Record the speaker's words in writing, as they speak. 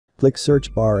Click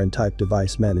search bar and type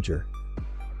Device Manager.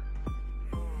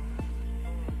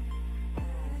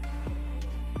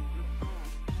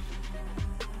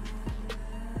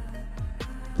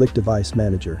 Click Device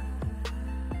Manager.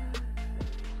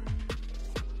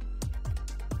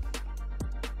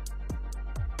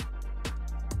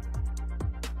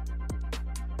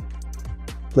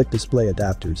 Click Display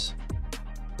Adapters.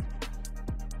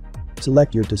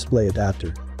 Select your display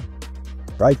adapter.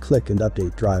 Right-click and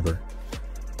update driver.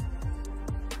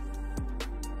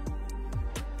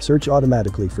 Search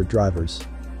automatically for drivers.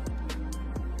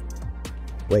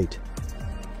 Wait.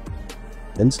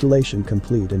 Installation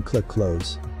complete and click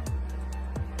Close.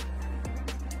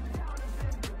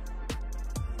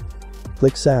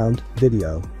 Click Sound,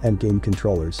 Video, and Game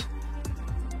Controllers.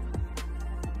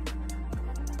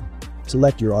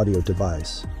 Select your audio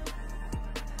device.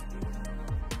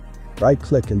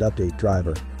 Right-click and update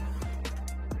driver.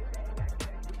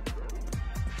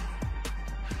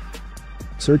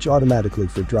 Search automatically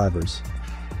for drivers.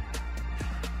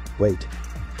 Wait.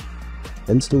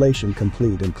 Installation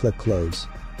complete and click Close.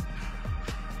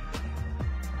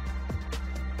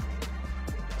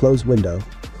 Close window.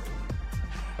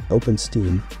 Open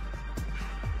Steam.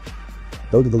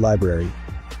 Go to the library.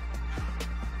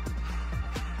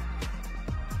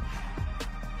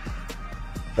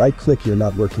 Right-click your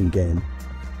not working game.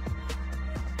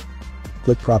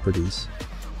 Click Properties.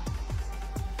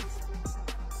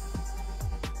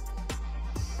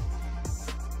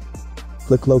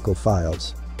 Click Local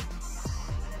Files.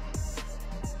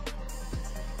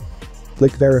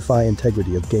 Click Verify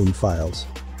integrity of game files.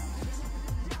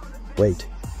 Wait.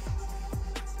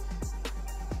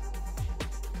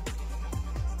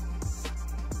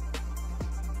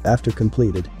 After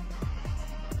completed,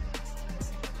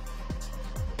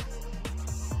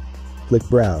 click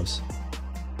Browse.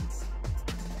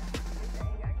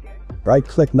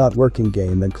 Right-click Not Working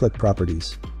Game and click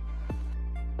Properties.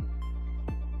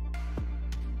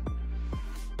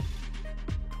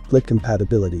 Click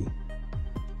Compatibility.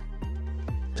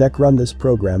 Check Run this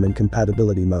program in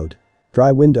compatibility mode.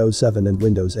 Try Windows 7 and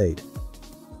Windows 8.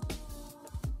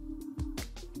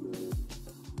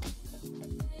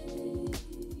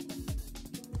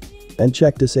 And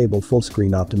check Disable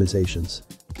Fullscreen optimizations.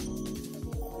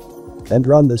 And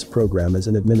run this program as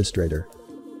an administrator.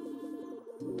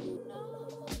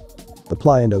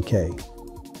 Apply and OK.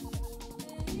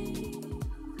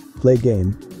 Play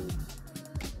game.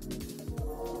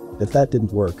 If that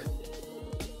didn't work,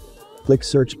 click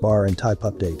search bar and type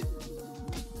update.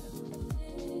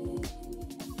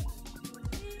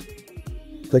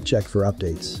 Click check for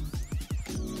updates.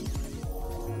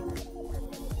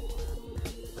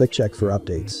 Click check for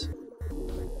updates.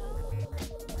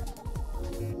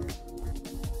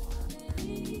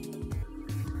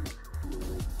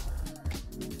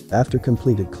 After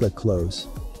completed, click Close.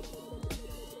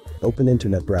 Open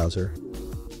Internet browser.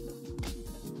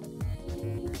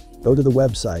 Go to the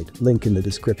website, link in the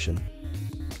description.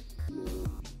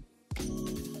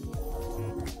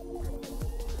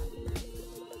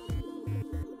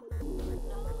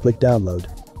 Click Download.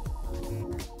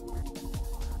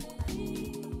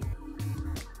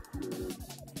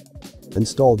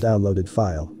 Install downloaded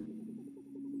file.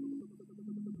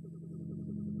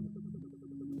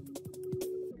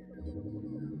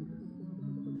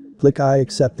 Click I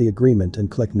accept the agreement and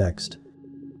click Next.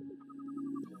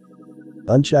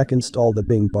 Uncheck Install the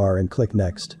Bing bar and click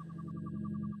Next.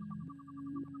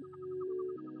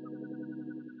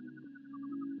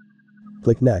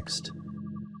 Click Next.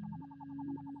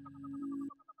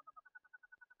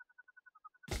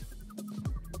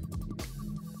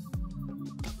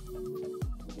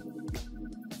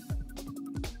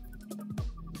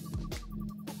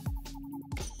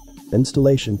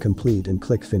 Installation complete and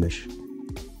click Finish.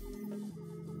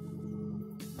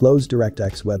 Close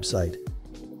DirectX website.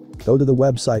 Go to the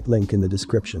website link in the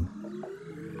description.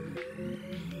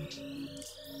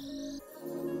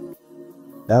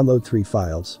 Download 3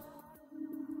 files.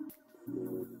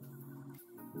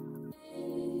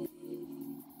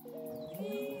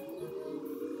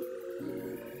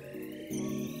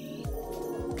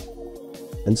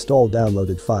 Install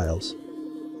downloaded files.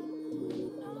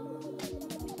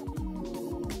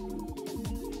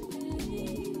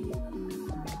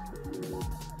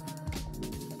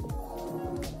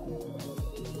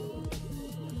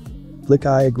 Click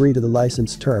I agree to the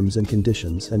license terms and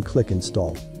conditions and click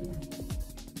Install.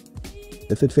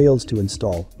 If it fails to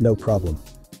install, no problem.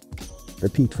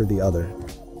 Repeat for the other.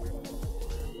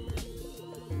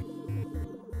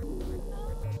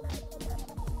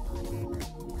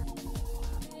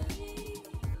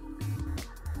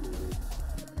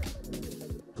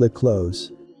 Click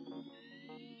Close.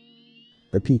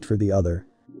 Repeat for the other.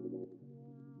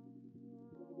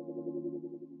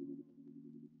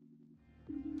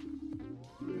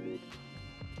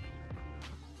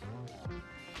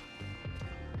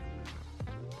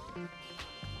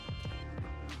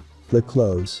 Click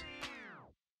Close.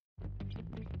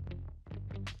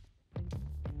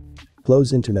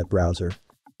 Close Internet browser.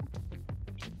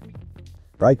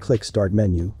 Right-click Start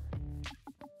menu.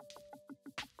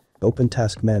 Open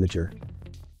Task Manager.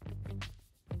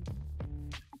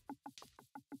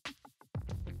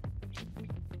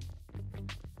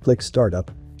 Click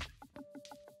Startup.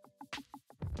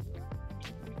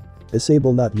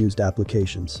 Disable not used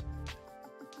applications.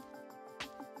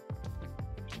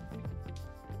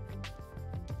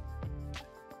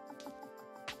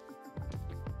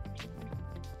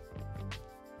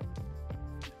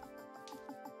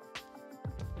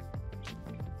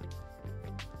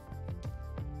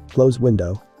 Close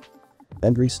window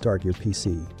and restart your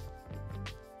PC.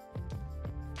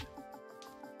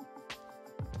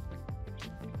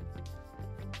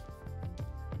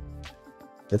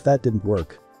 If that didn't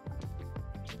work,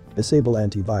 disable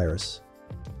antivirus.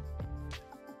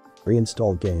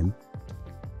 Reinstall Game.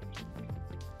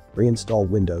 Reinstall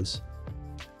Windows.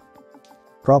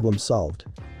 Problem solved.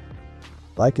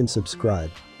 Like and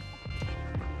subscribe.